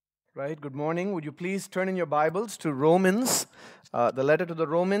Right, good morning. Would you please turn in your Bibles to Romans, the letter to the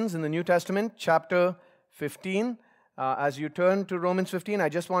Romans in the New Testament, chapter 15. As you turn to Romans 15, I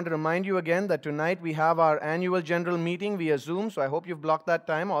just want to remind you again that tonight we have our annual general meeting via Zoom, so I hope you've blocked that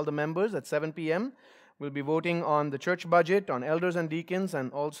time, all the members, at 7 p.m. We'll be voting on the church budget, on elders and deacons,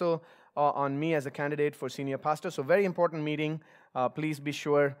 and also on me as a candidate for senior pastor. So very important meeting. Please be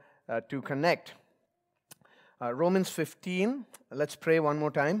sure to connect. Romans 15, let's pray one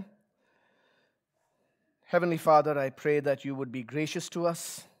more time. Heavenly Father, I pray that you would be gracious to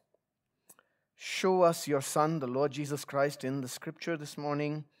us. Show us your Son, the Lord Jesus Christ, in the Scripture this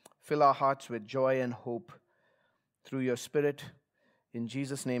morning. Fill our hearts with joy and hope through your Spirit. In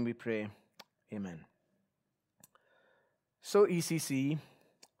Jesus' name we pray. Amen. So, ECC,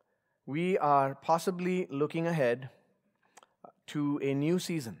 we are possibly looking ahead to a new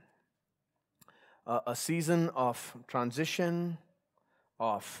season. A season of transition,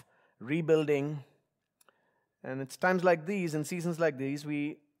 of rebuilding. And it's times like these, in seasons like these,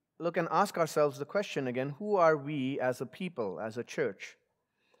 we look and ask ourselves the question again, who are we as a people, as a church?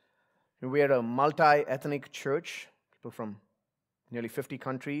 We are a multi-ethnic church, people from nearly 50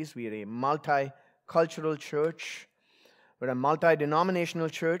 countries. We are a multicultural church. We're a multi-denominational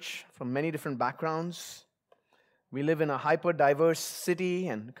church from many different backgrounds. We live in a hyper-diverse city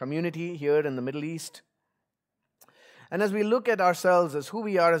and community here in the Middle East. And as we look at ourselves as who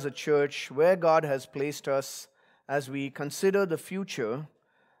we are as a church, where God has placed us, as we consider the future,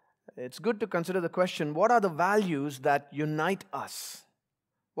 it's good to consider the question, what are the values that unite us?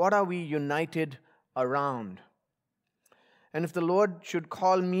 What are we united around? And if the Lord should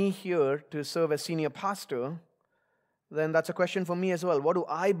call me here to serve as senior pastor, then that's a question for me as well. What do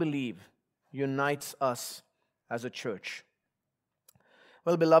I believe unites us as a church?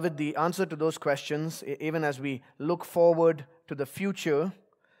 Well, beloved, the answer to those questions, even as we look forward to the future,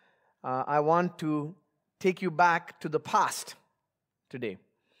 I want to take you back to the past today,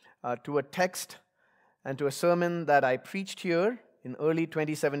 to a text and to a sermon that I preached here in early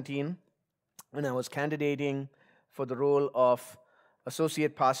 2017 when I was candidating for the role of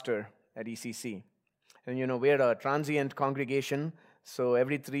associate pastor at ECC. And we're a transient congregation, so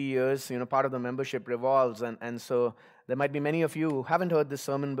every 3 years, part of the membership revolves, and so there might be many of you who haven't heard this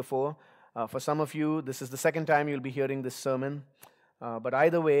sermon before. For some of you, this is the second time you'll be hearing this sermon. But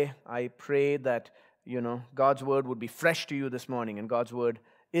either way, I pray that God's word would be fresh to you this morning, and God's word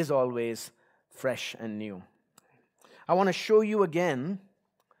is always fresh and new. I want to show you again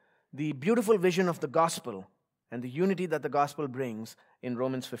the beautiful vision of the gospel and the unity that the gospel brings in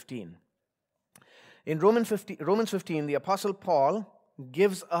Romans 15. In Romans 15, the Apostle Paul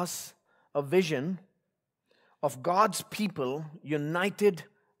gives us a vision of God's people united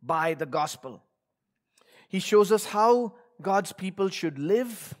by the gospel. He shows us how God's people should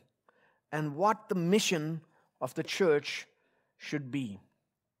live and what the mission of the church should be.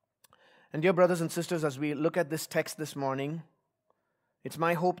 And dear brothers and sisters, as we look at this text this morning, it's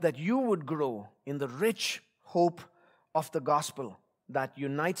my hope that you would grow in the rich hope of the gospel that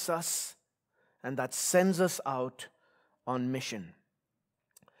unites us and that sends us out on mission.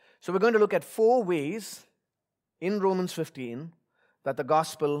 So we're going to look at 4 ways in Romans 15 that the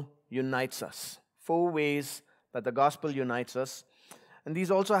gospel unites us. 4 ways that the gospel unites us. And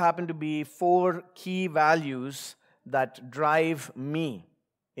these also happen to be 4 key values that drive me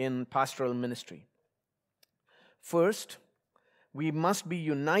in pastoral ministry. First, we must be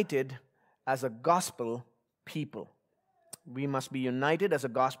united as a gospel people. We must be united as a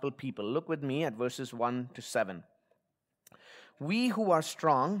gospel people. Look with me at verses 1 to 7. We who are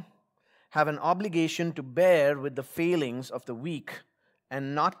strong have an obligation to bear with the failings of the weak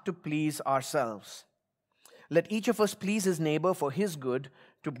and not to please ourselves. Let each of us please his neighbor for his good,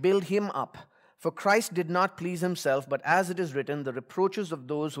 to build him up. For Christ did not please himself, but as it is written, the reproaches of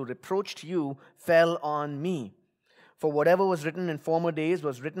those who reproached you fell on me. For whatever was written in former days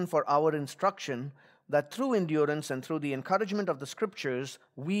was written for our instruction, that through endurance and through the encouragement of the Scriptures,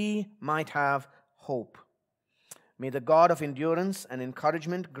 we might have hope. May the God of endurance and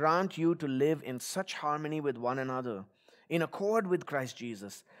encouragement grant you to live in such harmony with one another, in accord with Christ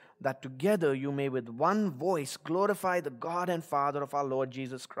Jesus, that together you may with one voice glorify the God and Father of our Lord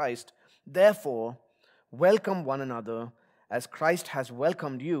Jesus Christ. Therefore, welcome one another as Christ has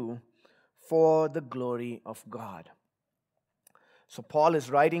welcomed you for the glory of God. So Paul is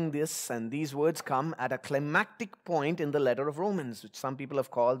writing this, and these words come at a climactic point in the letter of Romans, which some people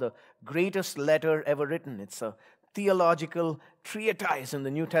have called the greatest letter ever written. It's a theological treatise in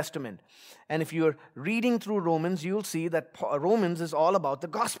the New Testament. And if you're reading through Romans, you'll see that Romans is all about the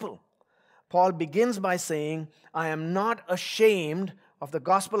gospel. Paul begins by saying, I am not ashamed of the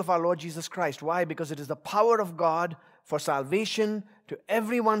gospel of our Lord Jesus Christ. Why? Because it is the power of God for salvation to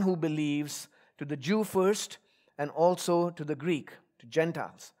everyone who believes, to the Jew first, and also to the Greek, to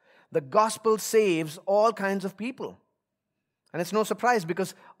Gentiles. The gospel saves all kinds of people. And it's no surprise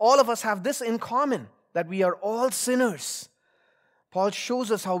because all of us have this in common, that we are all sinners. Paul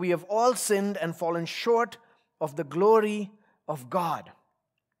shows us how we have all sinned and fallen short of the glory of God.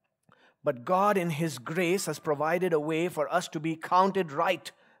 But God in His grace has provided a way for us to be counted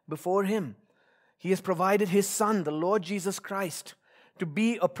right before Him. He has provided His Son, the Lord Jesus Christ, to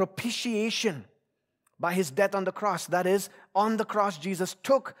be a propitiation by His death on the cross. That is, on the cross, Jesus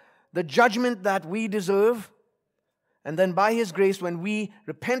took the judgment that we deserve, and then by His grace, when we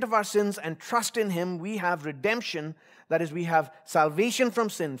repent of our sins and trust in Him, we have redemption. That is, we have salvation from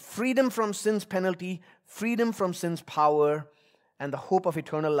sin, freedom from sin's penalty, freedom from sin's power, and the hope of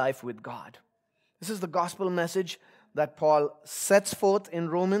eternal life with God. This is the gospel message that Paul sets forth in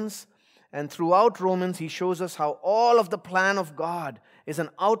Romans, and throughout Romans, he shows us how all of the plan of God is an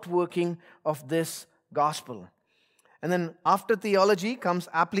outworking of this gospel. And then after theology comes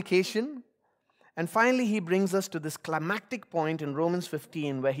application. And finally, he brings us to this climactic point in Romans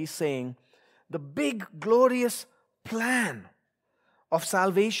 15 where he's saying the big, glorious plan of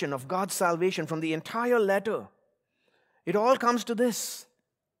salvation, of God's salvation from the entire letter. It all comes to this.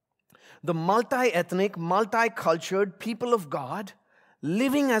 The multi-ethnic, multi-cultured people of God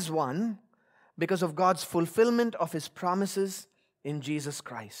living as one because of God's fulfillment of His promises in Jesus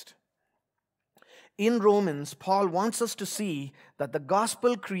Christ. In Romans, Paul wants us to see that the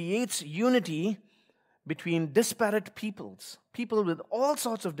gospel creates unity between disparate peoples, people with all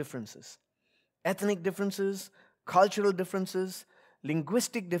sorts of differences, ethnic differences, cultural differences,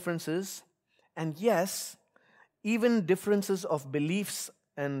 linguistic differences, and yes, even differences of beliefs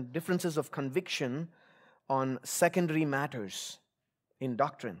and differences of conviction on secondary matters in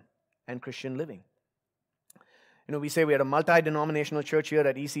doctrine and Christian living. You know, we say we are a multi-denominational church here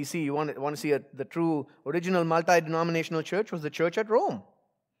at ECC. You want to see the true original multi-denominational church was the church at Rome.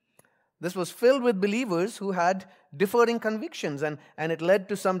 This was filled with believers who had differing convictions, and it led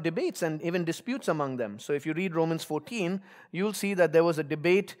to some debates and even disputes among them. So if you read Romans 14, you'll see that there was a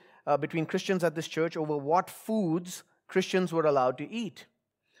debate between Christians at this church over what foods Christians were allowed to eat.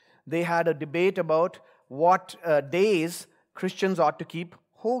 They had a debate about what days Christians ought to keep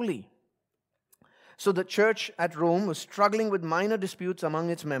holy. So the church at Rome was struggling with minor disputes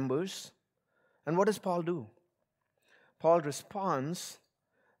among its members. And what does Paul do? Paul responds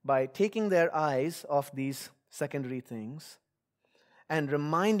by taking their eyes off these secondary things and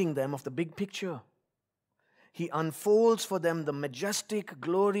reminding them of the big picture. He unfolds for them the majestic,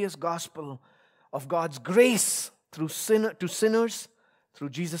 glorious gospel of God's grace to sinners through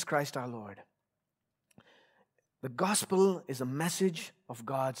Jesus Christ our Lord. The gospel is a message of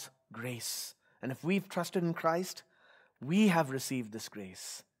God's grace. And if we've trusted in Christ, we have received this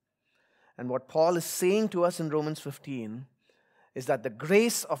grace. And what Paul is saying to us in Romans 15 is that the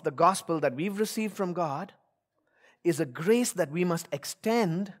grace of the gospel that we've received from God is a grace that we must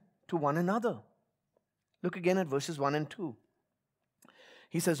extend to one another. Look again at verses 1 and 2.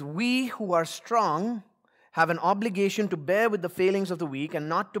 He says, "We who are strong have an obligation to bear with the failings of the weak and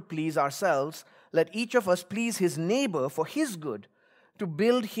not to please ourselves. Let each of us please his neighbor for his good, to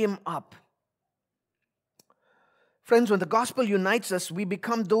build him up." Friends, when the gospel unites us, we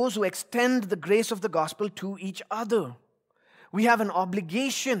become those who extend the grace of the gospel to each other. We have an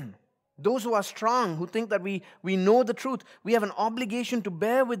obligation. Those who are strong, who think that we know the truth, we have an obligation to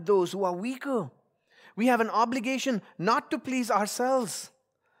bear with those who are weaker. We have an obligation not to please ourselves,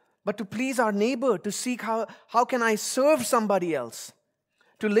 but to please our neighbor, to seek how can I serve somebody else,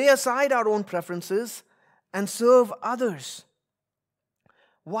 to lay aside our own preferences and serve others.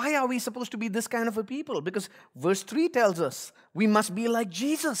 Why are we supposed to be this kind of a people? Because verse 3 tells us we must be like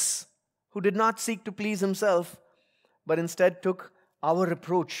Jesus, who did not seek to please himself, but instead took our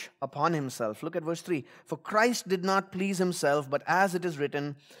reproach upon himself. Look at verse 3. "For Christ did not please himself, but as it is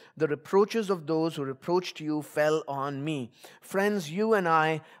written, the reproaches of those who reproached you fell on me." Friends, you and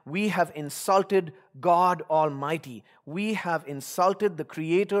I, we have insulted God Almighty. We have insulted the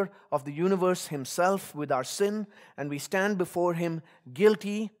Creator of the universe himself with our sin, and we stand before him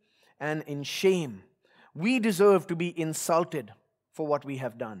guilty and in shame. We deserve to be insulted for what we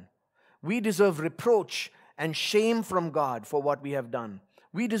have done. We deserve reproach and shame from God for what we have done.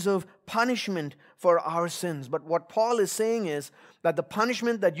 We deserve punishment for our sins. But what Paul is saying is that the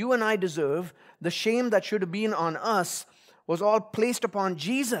punishment that you and I deserve, the shame that should have been on us, was all placed upon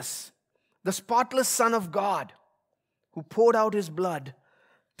Jesus, the spotless Son of God, who poured out his blood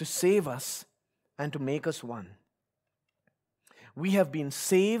to save us and to make us one. We have been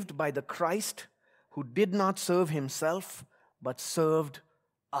saved by the Christ who did not serve himself, but served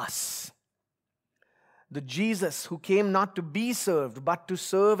us. The Jesus who came not to be served, but to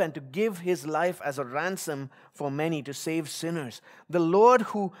serve and to give his life as a ransom for many, to save sinners. The Lord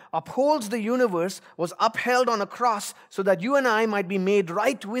who upholds the universe was upheld on a cross so that you and I might be made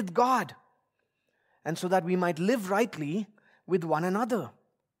right with God, and so that we might live rightly with one another.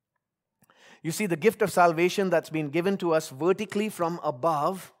 You see, the gift of salvation that's been given to us vertically from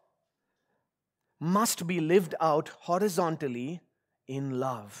above must be lived out horizontally in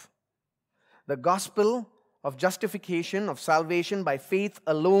love. The gospel of justification, of salvation by faith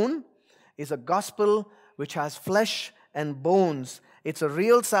alone, is a gospel which has flesh and bones. It's a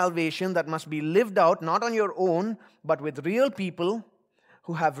real salvation that must be lived out not on your own, but with real people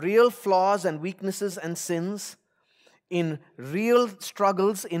who have real flaws and weaknesses and sins, in real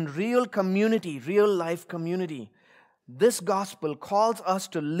struggles, in real community, real life community. This gospel calls us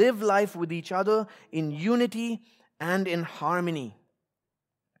to live life with each other in unity and in harmony.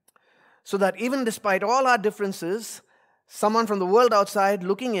 So that even despite all our differences, someone from the world outside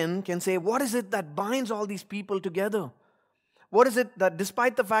looking in can say, what is it that binds all these people together? What is it that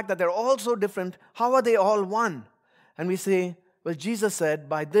despite the fact that they're all so different, how are they all one? And we say, well, Jesus said,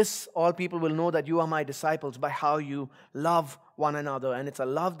 by this all people will know that you are my disciples, by how you love one another. And it's a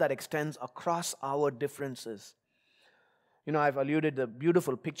love that extends across our differences. You know, I've alluded the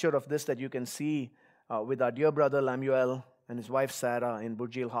beautiful picture of this that you can see with our dear brother Lamuel and his wife Sarah in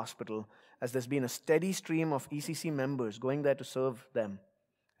Burjeel Hospital, as there's been a steady stream of ECC members going there to serve them.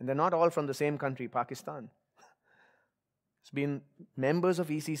 And they're not all from the same country, Pakistan. It's been members of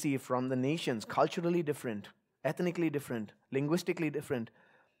ECC from the nations, culturally different, ethnically different, linguistically different,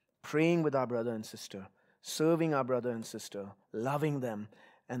 praying with our brother and sister, serving our brother and sister, loving them.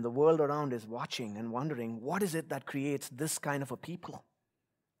 And the world around is watching and wondering, what is it that creates this kind of a people?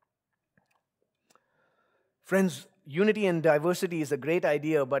 Friends, unity and diversity is a great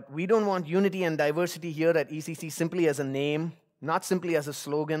idea, but we don't want unity and diversity here at ECC simply as a name, not simply as a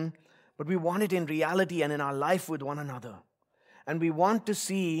slogan, but we want it in reality and in our life with one another. And we want to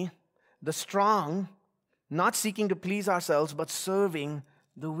see the strong not seeking to please ourselves, but serving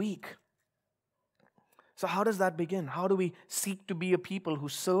the weak. So how does that begin? How do we seek to be a people who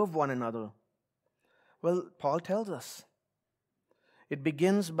serve one another? Well, Paul tells us. It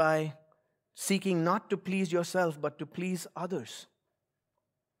begins by seeking not to please yourself, but to please others.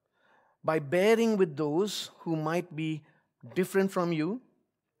 By bearing with those who might be different from you,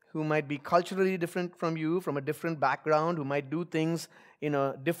 who might be culturally different from you, from a different background, who might do things in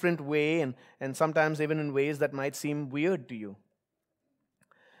a different way, and sometimes even in ways that might seem weird to you.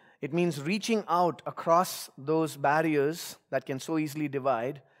 It means reaching out across those barriers that can so easily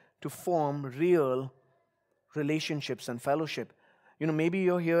divide to form real relationships and fellowship. You know, maybe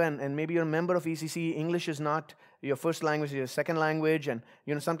you're here and maybe you're a member of ECC. English is not your first language, your second language. And,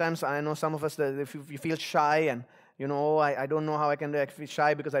 you know, sometimes I know some of us, that if you feel shy and, you know, I don't know how I can feel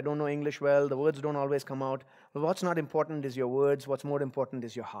shy because I don't know English well. The words don't always come out. But what's not important is your words. What's more important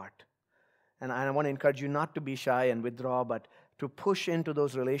is your heart. And I want to encourage you not to be shy and withdraw, but to push into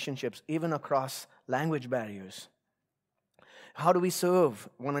those relationships, even across language barriers. How do we serve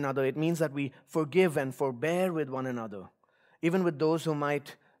one another? It means that we forgive and forbear with one another, even with those who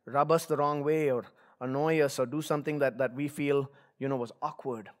might rub us the wrong way or annoy us or do something that we feel, you know, was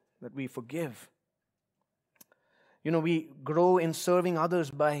awkward, that we forgive. You know, we grow in serving others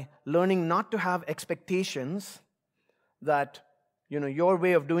by learning not to have expectations that, you know, your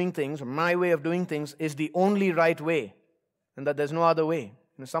way of doing things or my way of doing things is the only right way and that there's no other way.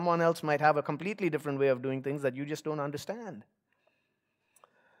 You know, someone else might have a completely different way of doing things that you just don't understand.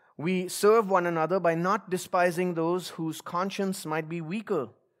 We serve one another by not despising those whose conscience might be weaker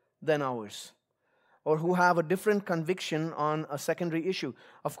than ours, or who have a different conviction on a secondary issue.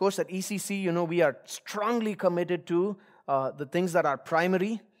 Of course, at ECC, you know, we are strongly committed to the things that are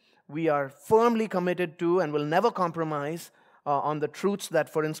primary. We are firmly committed to and will never compromise on the truths that,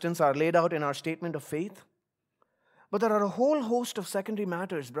 for instance, are laid out in our statement of faith. But there are a whole host of secondary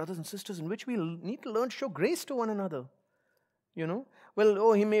matters, brothers and sisters, in which we need to learn to show grace to one another. You know,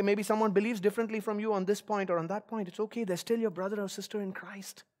 well, maybe someone believes differently from you on this point or on that point. It's okay. They're still your brother or sister in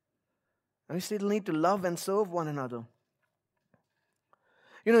Christ. And we still need to love and serve one another.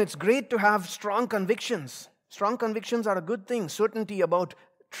 You know, it's great to have strong convictions. Strong convictions are a good thing. Certainty about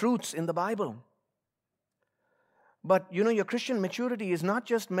truths in the Bible. But, you know, your Christian maturity is not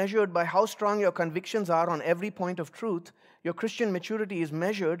just measured by how strong your convictions are on every point of truth. Your Christian maturity is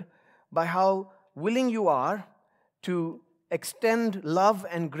measured by how willing you are to extend love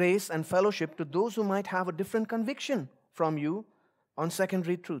and grace and fellowship to those who might have a different conviction from you on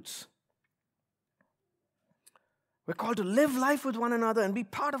secondary truths. We're called to live life with one another and be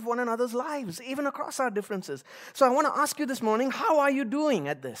part of one another's lives, even across our differences. So I want to ask you this morning, how are you doing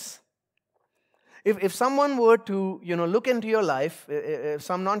at this? If someone were to, look into your life, if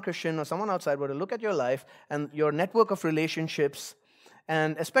some non-Christian or someone outside were to look at your life and your network of relationships,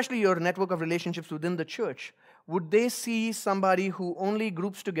 and especially your network of relationships within the church, would they see somebody who only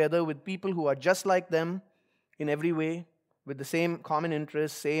groups together with people who are just like them in every way, with the same common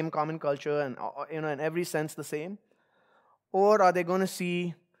interests, same common culture, and in every sense the same? Or are they going to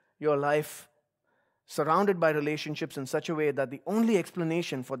see your life surrounded by relationships in such a way that the only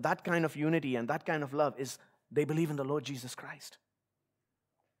explanation for that kind of unity and that kind of love is they believe in the Lord Jesus Christ?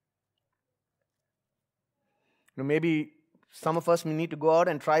 Maybe some of us may need to go out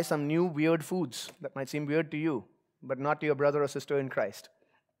and try some new weird foods that might seem weird to you, but not to your brother or sister in Christ.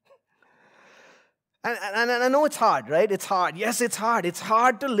 And I know it's hard, right? It's hard. Yes, it's hard. It's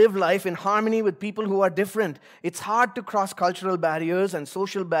hard to live life in harmony with people who are different. It's hard to cross cultural barriers and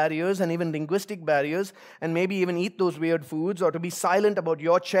social barriers and even linguistic barriers and maybe even eat those weird foods or to be silent about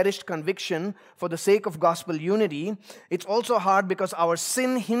your cherished conviction for the sake of gospel unity. It's also hard because our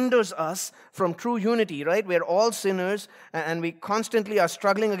sin hinders us from true unity, right? We're all sinners and we constantly are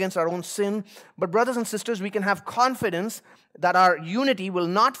struggling against our own sin. But brothers and sisters, we can have confidence that our unity will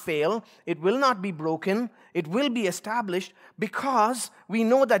not fail, it will not be broken, it will be established because we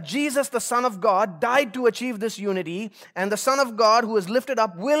know that Jesus, the Son of God, died to achieve this unity, and the Son of God who is lifted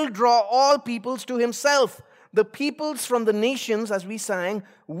up will draw all peoples to himself. The peoples from the nations, as we sang,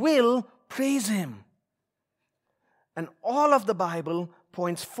 will praise him. And all of the Bible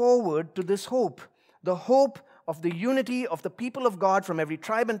points forward to this hope, the hope of the unity of the people of God from every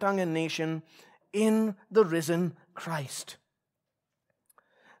tribe and tongue and nation in the risen Christ.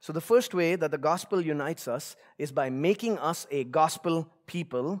 So the first way that the gospel unites us is by making us a gospel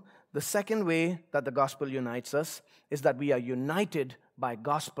people. The second way that the gospel unites us is that we are united by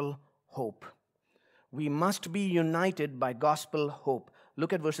gospel hope. We must be united by gospel hope.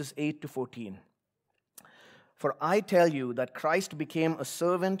 Look at verses 8 to 14. For I tell you that Christ became a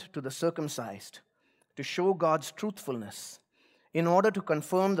servant to the circumcised to show God's truthfulness, in order to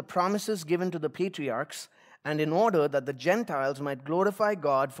confirm the promises given to the patriarchs, and in order that the Gentiles might glorify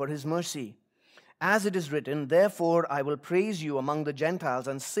God for his mercy. As it is written, therefore I will praise you among the Gentiles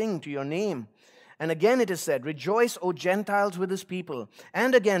and sing to your name. And again it is said, rejoice, O Gentiles, with his people.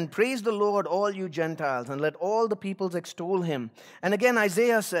 And again, praise the Lord, all you Gentiles, and let all the peoples extol him. And again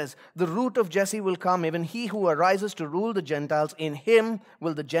Isaiah says, the root of Jesse will come, even he who arises to rule the Gentiles. In him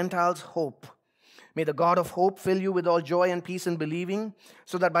will the Gentiles hope. May the God of hope fill you with all joy and peace in believing,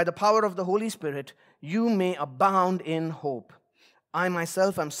 so that by the power of the Holy Spirit you may abound in hope. I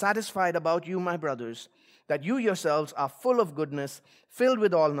myself am satisfied about you, my brothers, that you yourselves are full of goodness, filled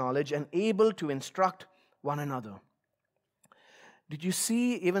with all knowledge, and able to instruct one another. Did you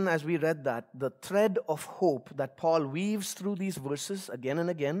see, even as we read that, the thread of hope that Paul weaves through these verses again and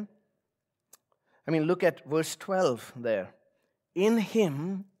again? Look at verse 12 there. In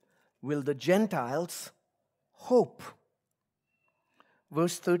him will the Gentiles hope.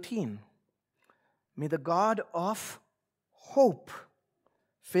 Verse 13. May the God of hope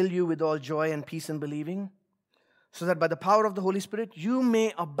fill you with all joy and peace in believing, so that by the power of the Holy Spirit you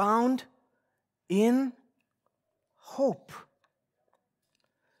may abound in hope.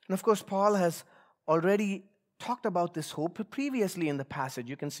 And of course, Paul has already talked about this hope previously in the passage.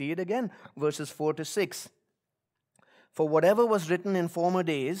 You can see it again, verses 4 to 6. For whatever was written in former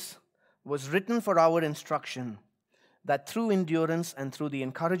days was written for our instruction, that through endurance and through the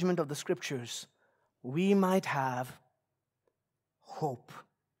encouragement of the Scriptures, we might have hope.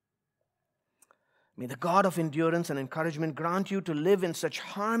 May the God of endurance and encouragement grant you to live in such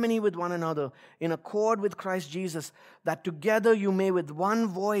harmony with one another, in accord with Christ Jesus, that together you may with one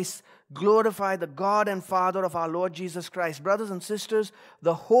voice glorify the God and Father of our Lord Jesus Christ. Brothers and sisters,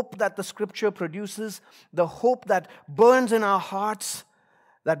 the hope that the Scripture produces, the hope that burns in our hearts,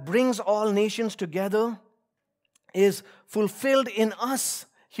 that brings all nations together, is fulfilled in us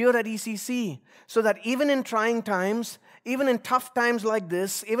here at ECC, so that even in trying times, even in tough times like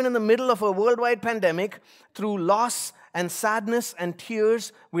this, even in the middle of a worldwide pandemic, through loss and sadness and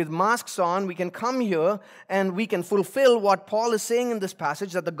tears with masks on, we can come here and we can fulfill what Paul is saying in this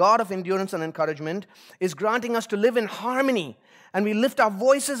passage, that the God of endurance and encouragement is granting us to live in harmony. And we lift our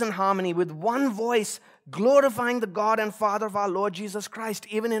voices in harmony with one voice, glorifying the God and Father of our Lord Jesus Christ,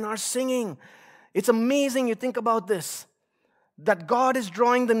 even in our singing. It's amazing, you think about this, that God is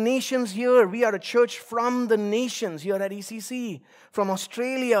drawing the nations here. We are a church from the nations here at ECC, from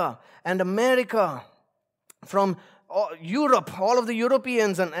Australia and America, from Europe, all of the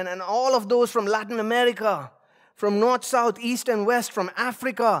Europeans and all of those from Latin America, from north, south, east, and west, from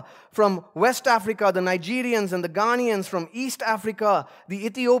Africa, from West Africa, the Nigerians and the Ghanaians, from East Africa, the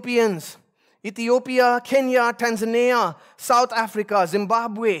Ethiopians, Ethiopia, Kenya, Tanzania, South Africa,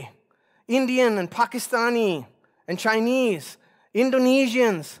 Zimbabwe, Indian and Pakistani and Chinese,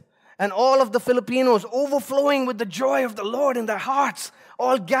 Indonesians, and all of the Filipinos overflowing with the joy of the Lord in their hearts,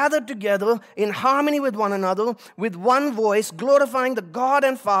 all gathered together in harmony with one another, with one voice, glorifying the God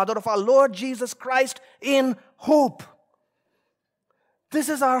and Father of our Lord Jesus Christ in hope. This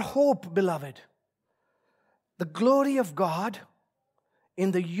is our hope, beloved. The glory of God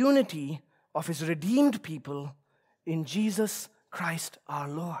in the unity of His redeemed people in Jesus Christ our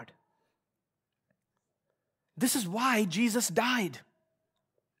Lord. This is why Jesus died.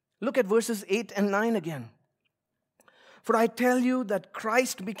 Look at verses 8 and 9 again. For I tell you that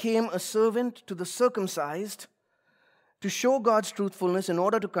Christ became a servant to the circumcised to show God's truthfulness in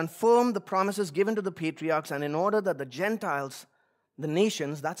order to confirm the promises given to the patriarchs and in order that the Gentiles, the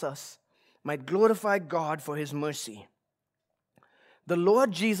nations, that's us, might glorify God for His mercy. The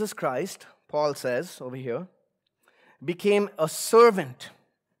Lord Jesus Christ, Paul says over here, became a servant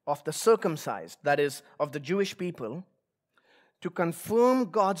of the circumcised, that is, of the Jewish people, to confirm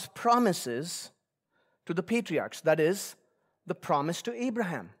God's promises to the patriarchs, that is, the promise to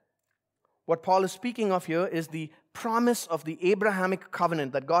Abraham. What Paul is speaking of here is the promise of the Abrahamic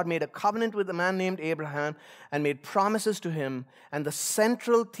covenant, that God made a covenant with a man named Abraham and made promises to him, and the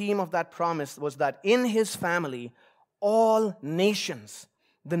central theme of that promise was that in his family, all nations,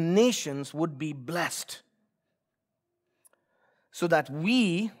 the nations would be blessed. So that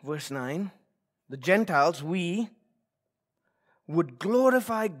we, verse 9, the Gentiles, we would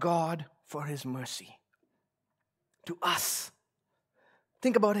glorify God for His mercy to us.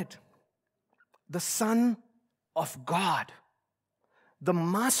 Think about it. The Son of God, the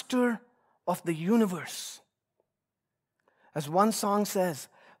Master of the universe. As one song says,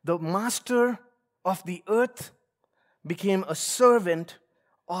 the Master of the earth became a servant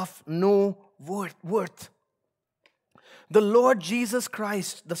of no worth. The Lord Jesus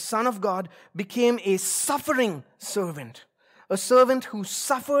Christ, the Son of God, became a suffering servant. A servant who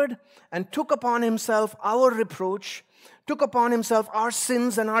suffered and took upon Himself our reproach, took upon Himself our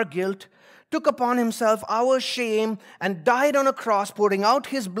sins and our guilt, took upon Himself our shame, and died on a cross, pouring out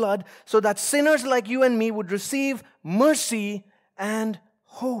His blood so that sinners like you and me would receive mercy and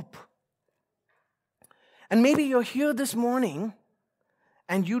hope. And maybe you're here this morning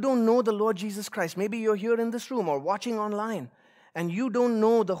and you don't know the Lord Jesus Christ. Maybe you're here in this room or watching online and you don't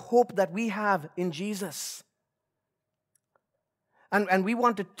know the hope that we have in Jesus. And we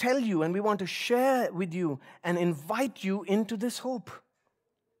want to tell you and we want to share with you and invite you into this hope.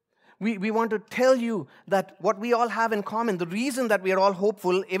 We want to tell you that what we all have in common, the reason that we are all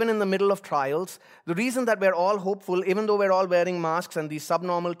hopeful even in the middle of trials, the reason that we're all hopeful even though we're all wearing masks and these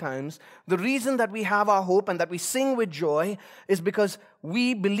subnormal times, the reason that we have our hope and that we sing with joy is because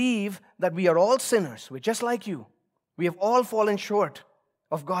we believe that we are all sinners. We're just like you. We have all fallen short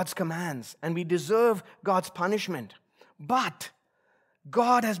of God's commands and we deserve God's punishment. But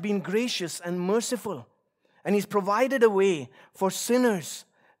God has been gracious and merciful, and He's provided a way for sinners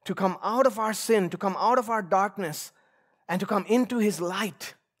to come out of our sin, to come out of our darkness, and to come into His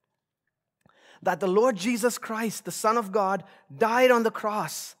light. That the Lord Jesus Christ, the Son of God, died on the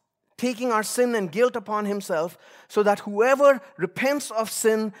cross, taking our sin and guilt upon Himself, so that whoever repents of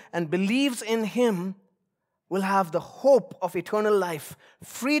sin and believes in Him will have the hope of eternal life,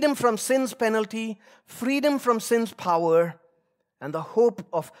 freedom from sin's penalty, freedom from sin's power, and the hope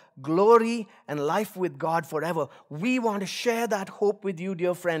of glory and life with God forever. We want to share that hope with you,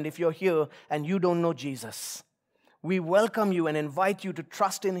 dear friend, if you're here and you don't know Jesus. We welcome you and invite you to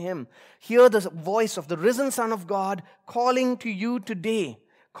trust in Him. Hear the voice of the risen Son of God calling to you today,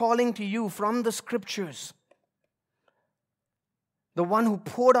 calling to you from the Scriptures. The one who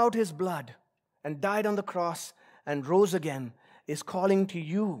poured out His blood and died on the cross and rose again is calling to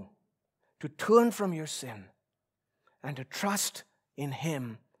you to turn from your sin and to trust in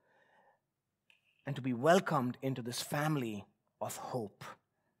Him and to be welcomed into this family of hope.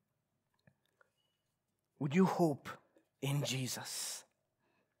 Would you hope in Jesus?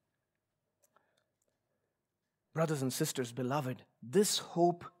 Brothers and sisters, beloved, this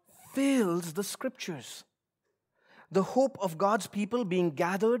hope fills the Scriptures. The hope of God's people being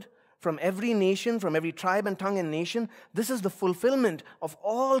gathered from every nation, from every tribe and tongue and nation, this is the fulfillment of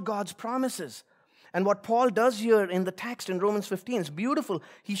all God's promises. And what Paul does here in the text in Romans 15 is beautiful.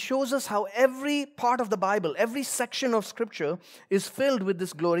 He shows us how every part of the Bible, every section of Scripture is filled with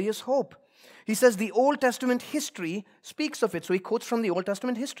this glorious hope. He says the Old Testament history speaks of it. So he quotes from the Old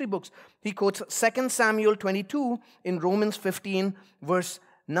Testament history books. He quotes 2 Samuel 22 in Romans 15, verse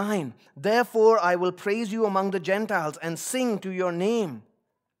 9. Therefore I will praise you among the Gentiles and sing to your name.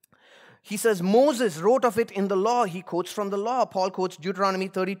 He says Moses wrote of it in the law. He quotes from the law. Paul quotes Deuteronomy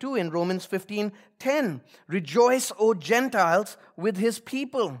 32 in Romans 15:10. Rejoice, O Gentiles, with his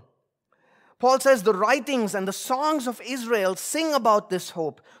people. Paul says the writings and the songs of Israel sing about this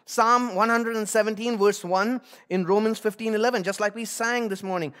hope. Psalm 117 verse 1 in Romans 15:11, just like we sang this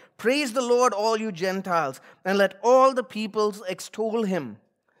morning. Praise the Lord, all you Gentiles, and let all the peoples extol him.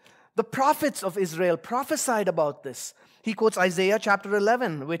 The prophets of Israel prophesied about this. He quotes Isaiah chapter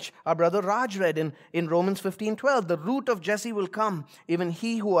 11, which our brother Raj read in Romans 15:12. The root of Jesse will come, even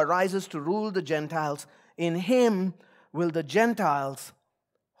he who arises to rule the Gentiles. In him will the Gentiles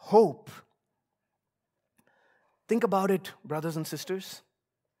hope. Think about it, brothers and sisters.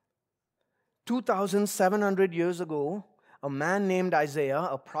 2,700 years ago, a man named Isaiah,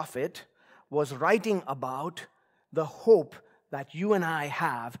 a prophet, was writing about the hope that you and I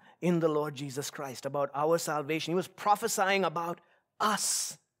have in the Lord Jesus Christ, about our salvation. He was prophesying about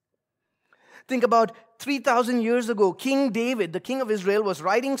us. Think about 3,000 years ago, King David, the king of Israel, was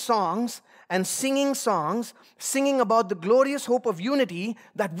writing songs and singing songs, singing about the glorious hope of unity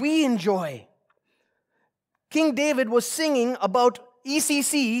that we enjoy. King David was singing about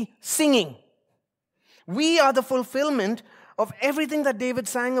ECC singing. We are the fulfillment of everything that David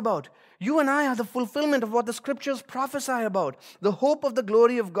sang about. You and I are the fulfillment of what the scriptures prophesy about. The hope of the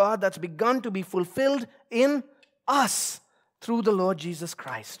glory of God that's begun to be fulfilled in us through the Lord Jesus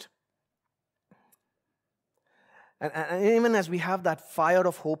Christ. And even as we have that fire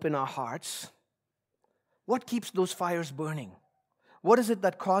of hope in our hearts, what keeps those fires burning? What is it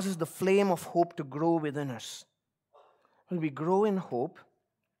that causes the flame of hope to grow within us? Well, we grow in hope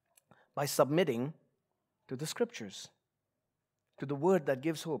by submitting to the scriptures, to the word that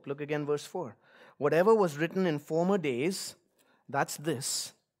gives hope. Look again, verse 4. Whatever was written in former days, that's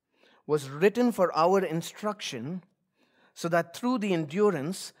this, was written for our instruction, so that through the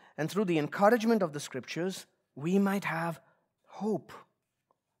endurance and through the encouragement of the scriptures, we might have hope.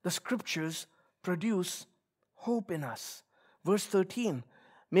 The scriptures produce hope in us. Verse 13,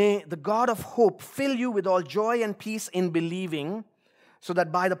 may the God of hope fill you with all joy and peace in believing, so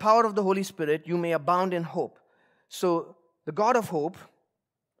that by the power of the Holy Spirit you may abound in hope. So the God of hope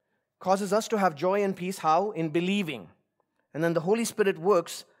causes us to have joy and peace. How? In believing. And then the Holy Spirit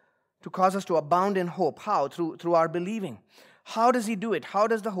works to cause us to abound in hope. How? Through our believing. How does He do it? How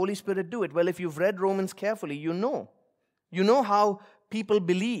does the Holy Spirit do it? Well, if you've read Romans carefully, you know. You know how people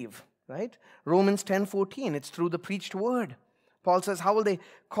believe, right? Romans 10:14, it's through the preached word. Paul says, how will they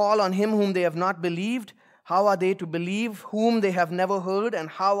call on Him whom they have not believed? How are they to believe whom they have never heard? And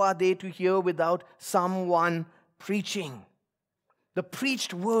how are they to hear without someone preaching? The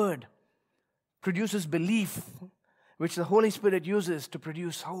preached word produces belief, which the Holy Spirit uses to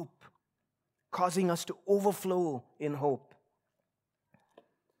produce hope, causing us to overflow in hope.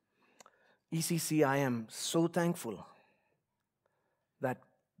 ECC, I am so thankful that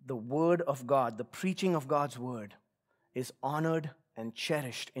the word of God, the preaching of God's word, is honored and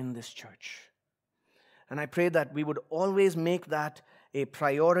cherished in this church. And I pray that we would always make that a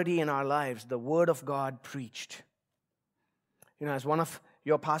priority in our lives, the word of God preached. You know, as one of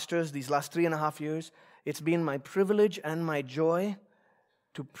your pastors these last 3.5 years, it's been my privilege and my joy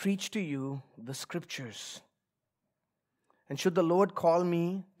to preach to you the scriptures. And should the Lord call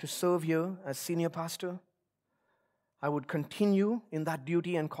me to serve here as senior pastor, I would continue in that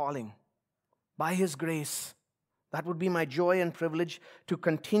duty and calling. By His grace, that would be my joy and privilege to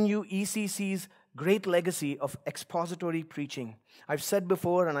continue ECC's great legacy of expository preaching. I've said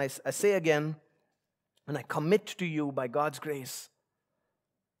before, and I say again, and I commit to you by God's grace,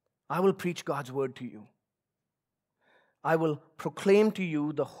 I will preach God's word to you. I will proclaim to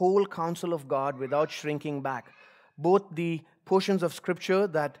you the whole counsel of God without shrinking back, both the portions of Scripture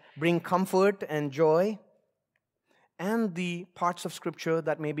that bring comfort and joy, and the parts of Scripture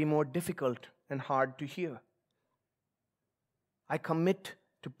that may be more difficult and hard to hear. I commit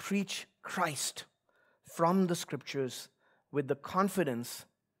to preach Christ from the Scriptures with the confidence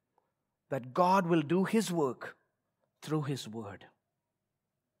that God will do His work through His word.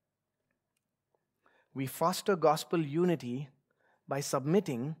 We foster gospel unity by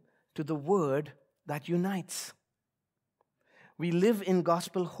submitting to the word that unites. We live in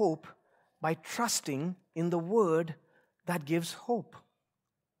gospel hope by trusting in the word that gives hope.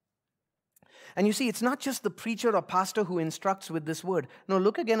 And you see, it's not just the preacher or pastor who instructs with this word. No,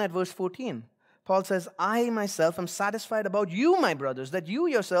 look again at verse 14. Paul says, I myself am satisfied about you, my brothers, that you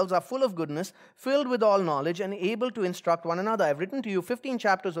yourselves are full of goodness, filled with all knowledge, and able to instruct one another. I've written to you 15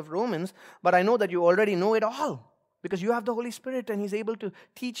 chapters of Romans, but I know that you already know it all, because you have the Holy Spirit, and He's able to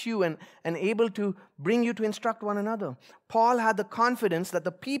teach you and able to bring you to instruct one another. Paul had the confidence that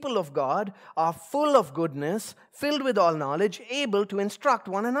the people of God are full of goodness, filled with all knowledge, able to instruct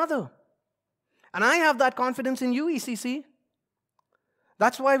one another. And I have that confidence in you, ECC.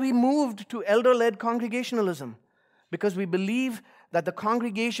 That's why we moved to elder-led congregationalism, because we believe that the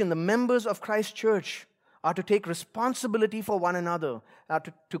congregation, the members of Christ Church, are to take responsibility for one another, are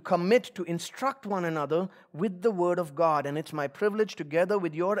to commit to instruct one another with the Word of God. And it's my privilege, together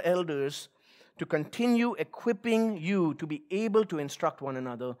with your elders, to continue equipping you to be able to instruct one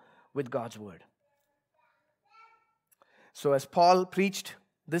another with God's Word. So as Paul preached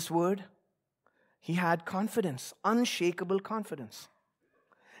this Word, he had confidence, unshakable confidence.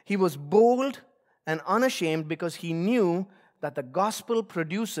 He was bold and unashamed because he knew that the gospel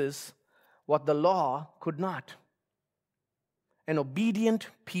produces what the law could not. An obedient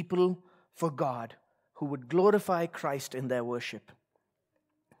people for God who would glorify Christ in their worship.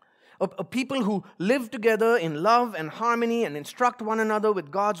 A people who live together in love and harmony and instruct one another with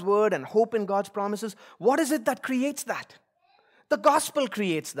God's word and hope in God's promises. What is it that creates that? The gospel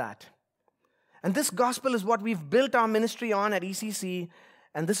creates that. And this gospel is what we've built our ministry on at ECC,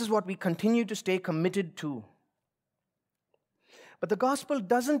 and this is what we continue to stay committed to. But the gospel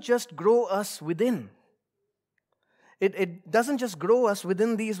doesn't just grow us within. It doesn't just grow us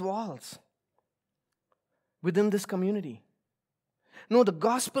within these walls, within this community. No, the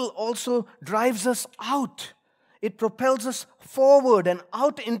gospel also drives us out. It propels us forward and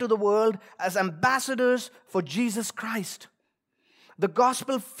out into the world as ambassadors for Jesus Christ. The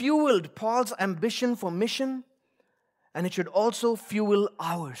gospel fueled Paul's ambition for mission, and it should also fuel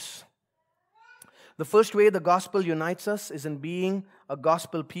ours. The first way the gospel unites us is in being a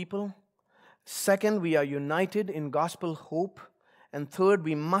gospel people. Second, we are united in gospel hope. And third,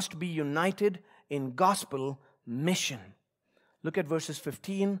 we must be united in gospel mission. Look at verses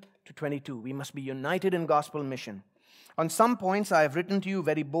 15 to 22. We must be united in gospel mission. On some points, I have written to you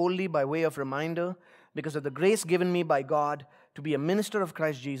very boldly by way of reminder, because of the grace given me by God to be a minister of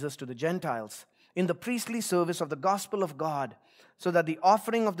Christ Jesus to the Gentiles, in the priestly service of the gospel of God, so that the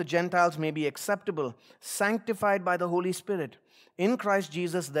offering of the Gentiles may be acceptable, sanctified by the Holy Spirit. In Christ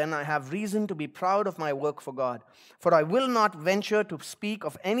Jesus, then, I have reason to be proud of my work for God. For I will not venture to speak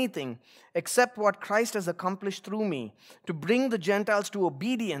of anything except what Christ has accomplished through me, to bring the Gentiles to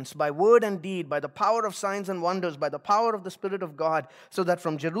obedience by word and deed, by the power of signs and wonders, by the power of the Spirit of God, so that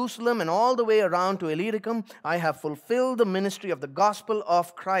from Jerusalem and all the way around to Illyricum, I have fulfilled the ministry of the gospel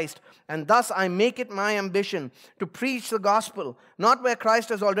of Christ. And thus I make it my ambition to preach the gospel, not where Christ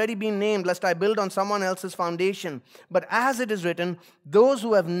has already been named, lest I build on someone else's foundation. But as it is written, those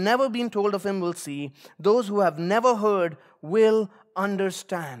who have never been told of him will see, those who have never heard will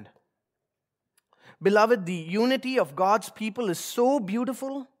understand. Beloved, the unity of God's people is so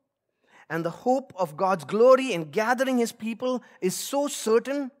beautiful, and the hope of God's glory in gathering his people is so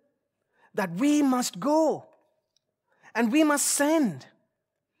certain that we must go and we must send.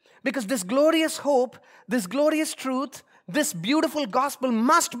 Because this glorious hope, this glorious truth, this beautiful gospel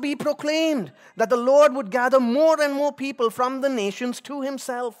must be proclaimed, that the Lord would gather more and more people from the nations to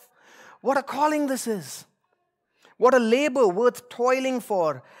himself. What a calling this is. What a labor worth toiling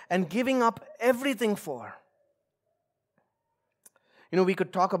for and giving up everything for. You know, we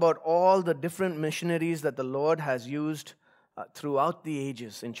could talk about all the different missionaries that the Lord has used throughout the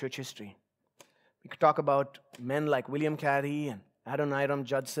ages in church history. We could talk about men like William Carey and Adoniram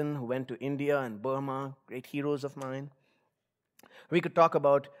Judson, who went to India and Burma, great heroes of mine. We could talk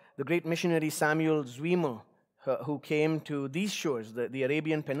about the great missionary Samuel Zwemer, who came to these shores, the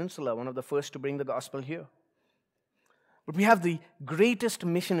Arabian Peninsula, one of the first to bring the gospel here. But we have the greatest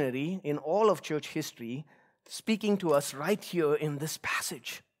missionary in all of church history speaking to us right here in this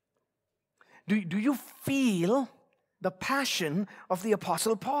passage. Do you feel the passion of the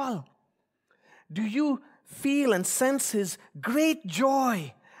Apostle Paul? Do you feel and sense his great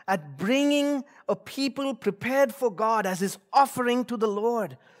joy at bringing a people prepared for God as his offering to the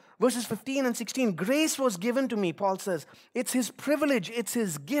Lord? Verses 15 and 16, grace was given to me, Paul says. It's his privilege, it's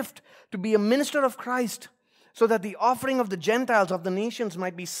his gift to be a minister of Christ, so that the offering of the Gentiles, of the nations,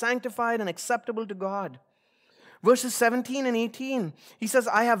 might be sanctified and acceptable to God. Verses 17 and 18, he says,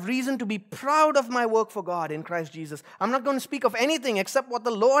 I have reason to be proud of my work for God in Christ Jesus. I'm not going to speak of anything except what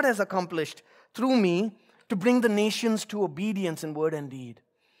the Lord has accomplished through me to bring the nations to obedience in word and deed.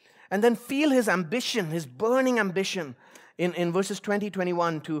 And then feel his ambition, his burning ambition in verses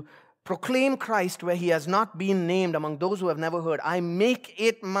 20-21 to proclaim Christ where he has not been named among those who have never heard. I make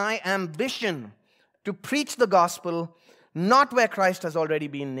it my ambition to preach the gospel not where Christ has already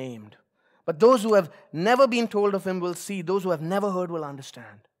been named, but those who have never been told of him will see, those who have never heard will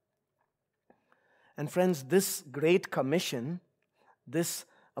understand. And friends, this great commission, this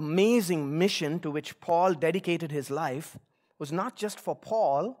amazing mission to which Paul dedicated his life, was not just for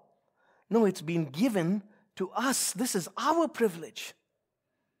Paul. No, it's been given to us. This is our privilege.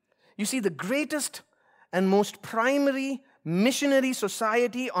 You see, the greatest and most primary missionary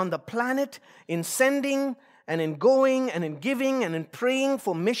society on the planet in sending and in going and in giving and in praying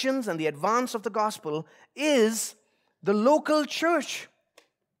for missions and the advance of the gospel is the local church.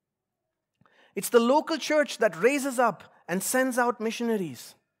 It's the local church that raises up and sends out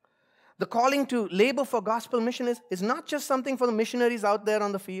missionaries. The calling to labor for gospel mission is not just something for the missionaries out there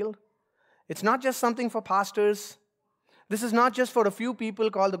on the field. It's not just something for pastors. This is not just for a few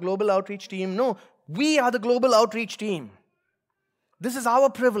people called the Global Outreach Team. No, we are the Global Outreach Team. This is our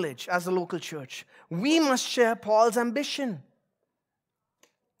privilege as a local church. We must share Paul's ambition.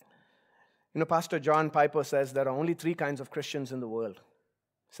 Pastor John Piper says there are only 3 kinds of Christians in the world.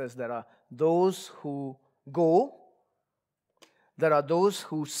 He says there are those who go, there are those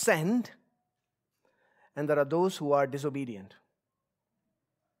who send, and there are those who are disobedient.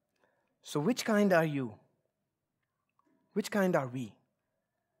 So which kind are you? Which kind are we?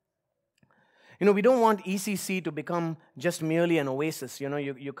 We don't want ECC to become just merely an oasis.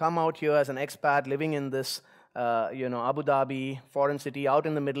 You come out here as an expat living in this, Abu Dhabi, foreign city, out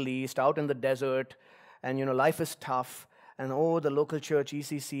in the Middle East, out in the desert, and, life is tough. And, the local church,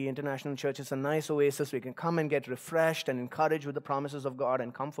 ECC, International Church, is a nice oasis. We can come and get refreshed and encouraged with the promises of God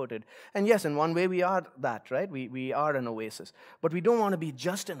and comforted. And yes, in one way we are that, right? We are an oasis. But we don't want to be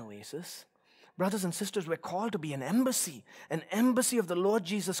just an oasis. Brothers and sisters, we're called to be an embassy of the Lord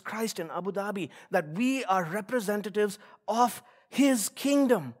Jesus Christ in Abu Dhabi, that we are representatives of his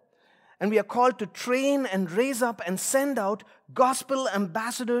kingdom. And we are called to train and raise up and send out gospel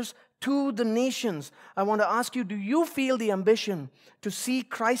ambassadors to the nations. I want to ask you, do you feel the ambition to see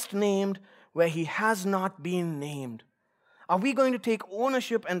Christ named where he has not been named? Are we going to take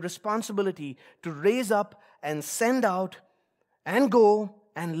ownership and responsibility to raise up and send out and go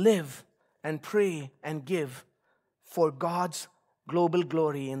and live and pray and give for God's global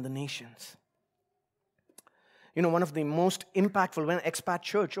glory in the nations? One of the most impactful, we're expat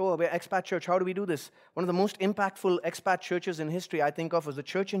church, how do we do this? One of the most impactful expat churches in history I think of was the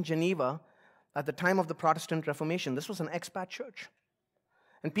church in Geneva at the time of the Protestant Reformation. This was an expat church.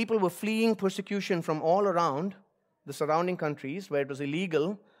 And people were fleeing persecution from all around the surrounding countries where it was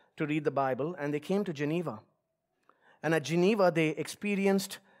illegal to read the Bible, and they came to Geneva. And at Geneva, they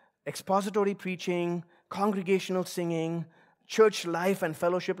experienced expository preaching, congregational singing, church life and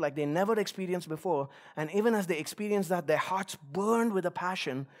fellowship like they never experienced before. And even as they experienced that, their hearts burned with a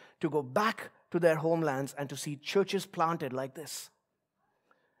passion to go back to their homelands and to see churches planted like this.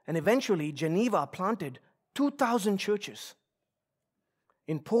 And eventually, Geneva planted 2,000 churches.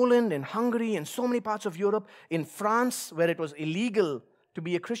 In Poland, in Hungary, in so many parts of Europe, in France, where it was illegal to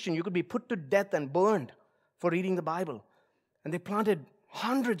be a Christian, you could be put to death and burned for reading the Bible. And they planted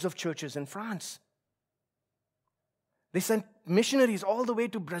hundreds of churches in France. They sent missionaries all the way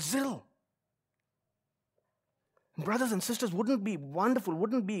to Brazil. Brothers and sisters, wouldn't it be wonderful,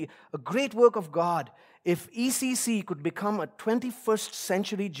 wouldn't it be a great work of God if ECC could become a 21st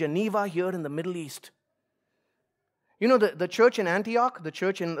century Geneva here in the Middle East? The church in Antioch, the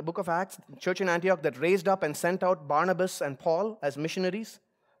church in the book of Acts, the church in Antioch that raised up and sent out Barnabas and Paul as missionaries.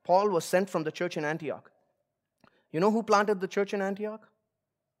 Paul was sent from the church in Antioch. You know who planted the church in Antioch?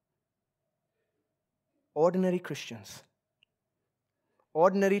 Ordinary Christians.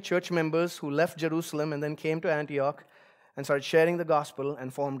 Ordinary church members who left Jerusalem and then came to Antioch and started sharing the gospel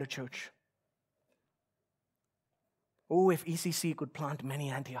and formed a church. Oh, if ECC could plant many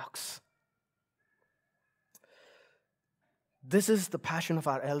Antiochs. This is the passion of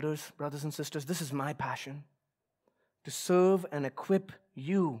our elders, brothers and sisters. This is my passion. To serve and equip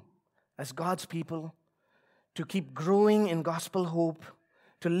you as God's people, to keep growing in gospel hope,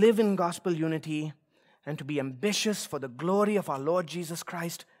 to live in gospel unity, and to be ambitious for the glory of our Lord Jesus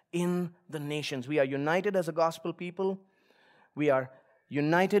Christ in the nations. We are united as a gospel people. We are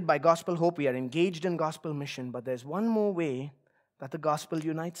united by gospel hope. We are engaged in gospel mission. But there's one more way that the gospel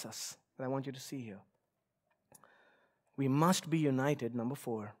unites us that I want you to see here. We must be united, number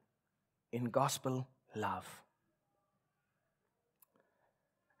 4, in gospel love.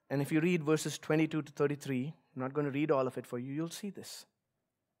 And if you read verses 22 to 33, I'm not going to read all of it for you, you'll see this.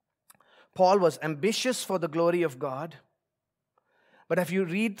 Paul was ambitious for the glory of God, But if you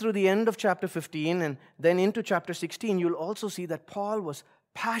read through the end of chapter 15 and then into chapter 16, you'll also see that Paul was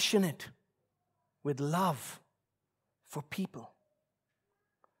passionate with love for people.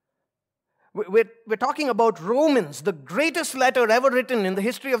 We're talking about Romans, the greatest letter ever written in the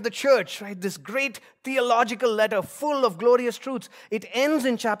history of the church, right? This great theological letter full of glorious truths. It ends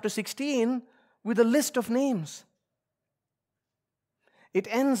in chapter 16 with a list of names. It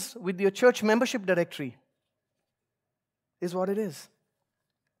ends with your church membership directory, is what it is.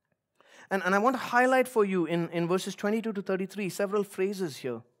 And I want to highlight for you in verses 22 to 33 several phrases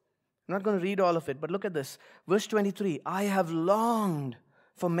here. I'm not going to read all of it, but look at this. Verse 23, I have longed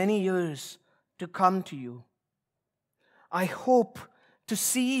for many years to come to you. I hope to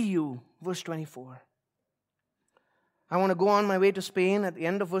see you. Verse 24. I want to go on my way to Spain at the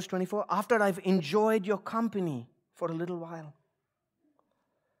end of verse 24 after I've enjoyed your company for a little while.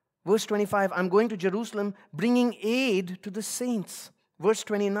 Verse 25, I'm going to Jerusalem bringing aid to the saints. Verse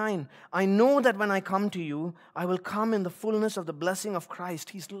 29, I know that when I come to you, I will come in the fullness of the blessing of Christ.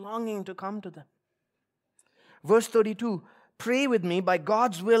 He's longing to come to them. Verse 32, pray with me, by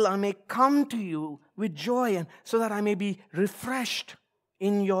God's will I may come to you with joy, and so that I may be refreshed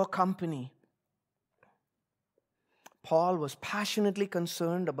in your company. Paul was passionately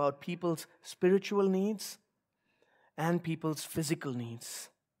concerned about people's spiritual needs and people's physical needs.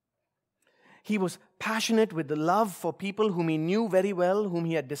 He was passionate with the love for people whom he knew very well, whom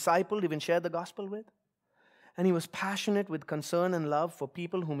he had discipled, even shared the gospel with. And he was passionate with concern and love for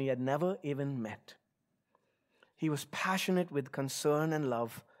people whom he had never even met. He was passionate with concern and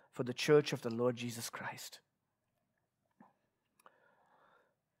love for the church of the Lord Jesus Christ.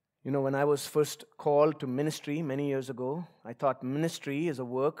 You know, when I was first called to ministry many years ago, I thought ministry is a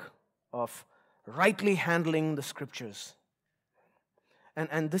work of rightly handling the scriptures.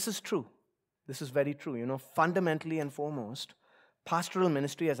 And this is true. This is very true. You know, fundamentally and foremost, pastoral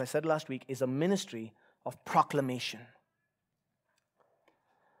ministry, as I said last week, is a ministry of proclamation.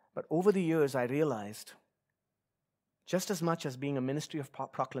 But over the years, I realized, just as much as being a ministry of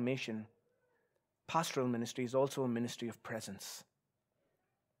proclamation, pastoral ministry is also a ministry of presence.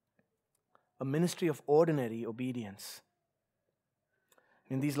 A ministry of ordinary obedience.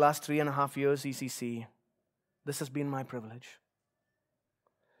 In these last 3.5 years, ECC, this has been my privilege.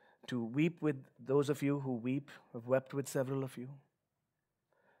 To weep with those of you who weep. I've wept with several of you.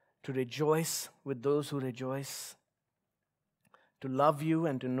 To rejoice with those who rejoice. To love you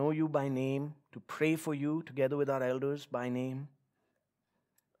and to know you by name. To pray for you together with our elders by name.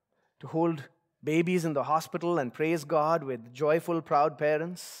 To hold babies in the hospital and praise God with joyful, proud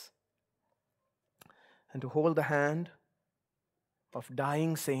parents. And to hold the hand of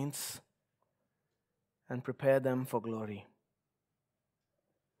dying saints and prepare them for glory.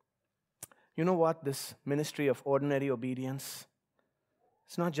 You know what? This ministry of ordinary obedience,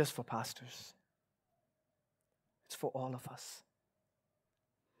 it's not just for pastors. It's for all of us.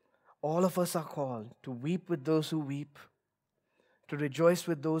 All of us are called to weep with those who weep, to rejoice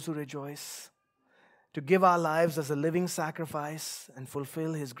with those who rejoice, to give our lives as a living sacrifice and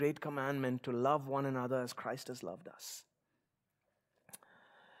fulfill His great commandment to love one another as Christ has loved us.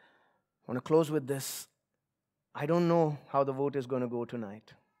 I want to close with this. I don't know how the vote is going to go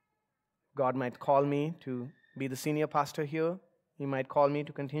tonight. God might call me to be the senior pastor here. He might call me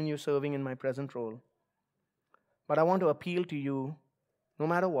to continue serving in my present role. But I want to appeal to you, no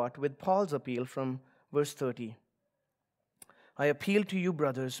matter what, with Paul's appeal from verse 30. I appeal to you,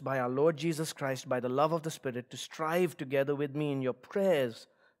 brothers, by our Lord Jesus Christ, by the love of the Spirit, to strive together with me in your prayers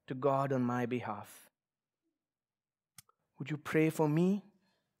to God on my behalf. Would you pray for me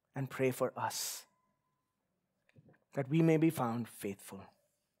and pray for us, that we may be found faithful?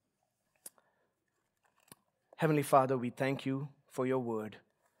 Heavenly Father, we thank you for your word.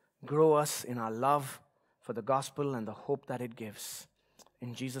 Grow us in our love for the gospel and the hope that it gives.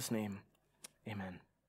 In Jesus' name, amen.